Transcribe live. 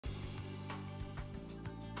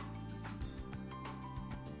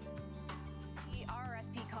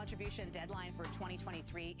contribution deadline for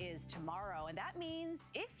 2023 is tomorrow, and that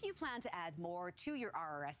means if you plan to add more to your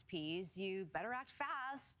RRSPs, you better act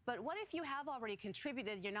fast. But what if you have already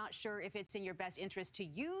contributed, you're not sure if it's in your best interest to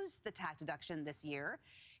use the tax deduction this year?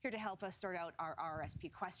 Here to help us sort out our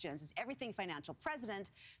RRSP questions is Everything Financial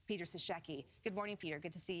President Peter Seshecki. Good morning, Peter.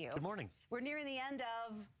 Good to see you. Good morning. We're nearing the end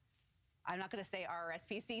of, I'm not going to say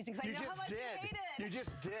RRSP season because I know how much you hate it. You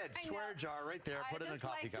just did. Swear jar right there. Put it in a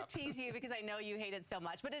coffee cup. I just like to tease you because I know you hate it so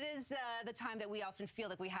much. But it is the time that we often feel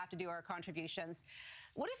like we have to do our contributions.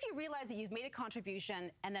 What if you realize that you've made a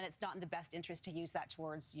contribution and then it's not in the best interest to use that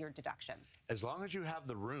towards your deduction? As long as you have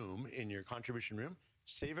the room in your contribution room,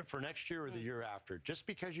 save it for next year or the year after. Just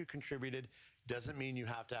because you contributed doesn't mean you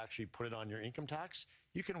have to actually put it on your income tax.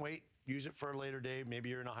 You can wait, use it for a later day. Maybe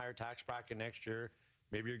you're in a higher tax bracket next year.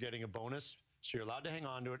 Maybe you're getting a bonus, so you're allowed to hang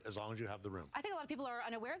on to it as long as you have the room. I think a lot of people are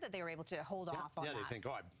unaware that they were able to hold off on that. Yeah, they think,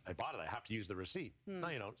 oh, I bought it. I have to use the receipt. No,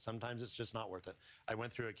 you don't. Sometimes it's just not worth it. I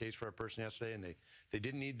went through a case for a person yesterday, and they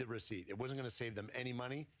didn't need the receipt. It wasn't going to save them any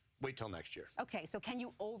money. Wait till next year. Okay, so can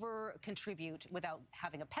you over-contribute without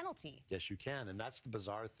having a penalty? Yes, you can, and that's the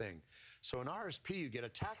bizarre thing. So in RSP, you get a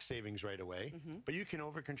tax savings right away, but you can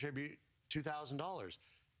over-contribute $2,000.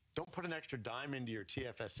 Don't put an extra dime into your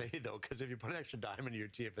TFSA, though, because if you put an extra dime into your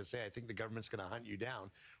TFSA, I think the government's going to hunt you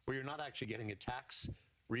down, where you're not actually getting a tax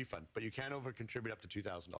refund, but you can over-contribute up to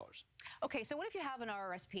 $2,000. Okay, so what if you have an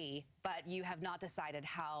RRSP, but you have not decided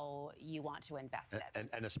how you want to invest it?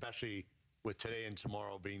 And especially with today and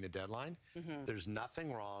tomorrow being the deadline, there's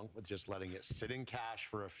nothing wrong with just letting it sit in cash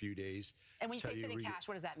for a few days. And when you say sit in cash,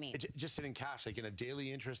 what does that mean? Just sit in cash, like in a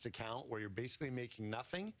daily interest account where you're basically making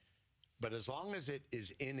nothing. But as long as it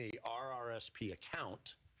is in a RRSP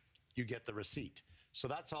account, you get the receipt. So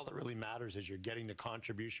that's all that really matters is you're getting the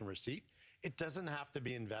contribution receipt. It doesn't have to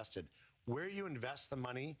be invested. Where you invest the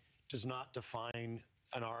money does not define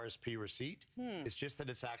an RRSP receipt. It's just that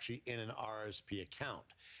it's actually in an RRSP account.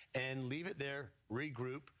 And leave it there,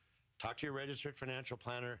 regroup, talk to your registered financial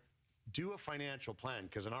planner, do a financial plan,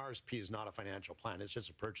 because an RRSP is not a financial plan. It's just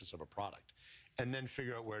a purchase of a product. And then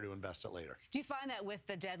figure out where to invest it later. Do you find that with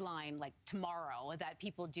the deadline, like tomorrow, that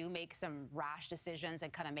people do make some rash decisions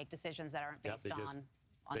and kind of make decisions that aren't based on...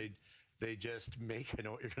 They just make, I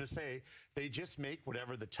know what you're going to say, they just make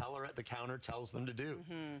whatever the teller at the counter tells them to do.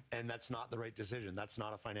 And that's not the right decision. That's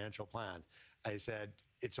not a financial plan. I said,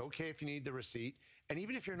 it's okay if you need the receipt. And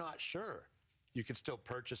even if you're not sure, you can still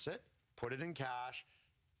purchase it, put it in cash,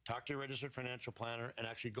 talk to your registered financial planner, and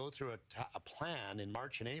actually go through a plan in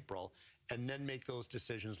March and April, and then make those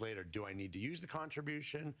decisions later. Do I need to use the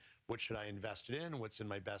contribution? What should I invest it in? What's in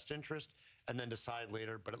my best interest? And then decide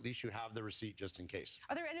later, but at least you have the receipt just in case.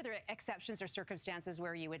 Are there any other exceptions or circumstances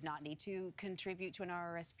where you would not need to contribute to an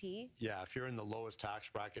RRSP? Yeah, if you're in the lowest tax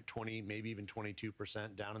bracket, 20, maybe even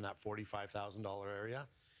 22%, down in that $45,000 area,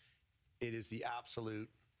 it is the absolute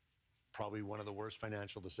probably one of the worst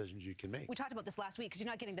financial decisions you can make. We talked about this last week because you're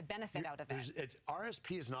not getting the benefit out of it.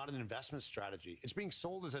 RSP is not an investment strategy. It's being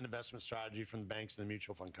sold as an investment strategy from the banks and the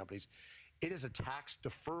mutual fund companies. It is a tax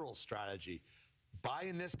deferral strategy. Buy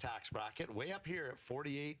in this tax bracket, way up here at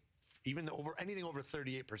 48, even anything over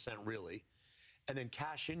 38% really, and then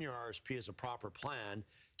cash in your RSP as a proper plan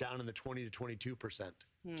down in the 20 to 22%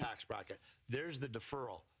 tax bracket. There's the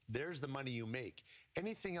deferral. There's the money you make.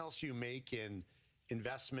 Anything else you make in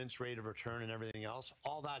investments, rate of return, and everything else,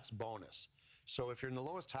 all that's bonus. So if you're in the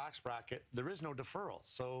lowest tax bracket, there is no deferral.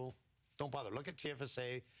 So don't bother. Look at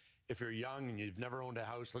TFSA. If you're young and you've never owned a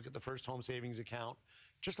house, look at the first home savings account.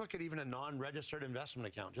 Just look at even a non-registered investment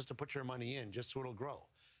account just to put your money in, just so it'll grow.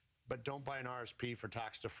 But don't buy an RSP for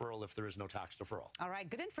tax deferral if there is no tax deferral. All right,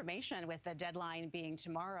 good information with the deadline being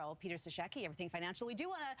tomorrow. Peter Seshecki, Everything Financial. We do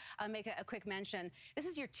want to make a quick mention. This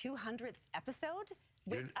is your 200th episode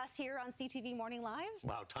with us here on CTV Morning Live.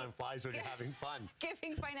 Wow, time flies when you're having fun.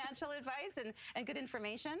 Giving financial advice and good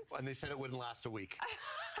information. And they said it wouldn't last a week.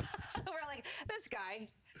 We're like, this guy.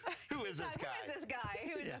 Who is this guy? Who is this guy?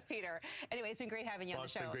 Who is this Peter? Anyway, it's been great having you on the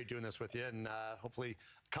show. It's been great doing this with you, and hopefully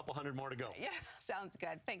a couple hundred more to go. Yeah, sounds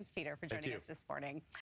good. Thanks, Peter, for joining us this morning.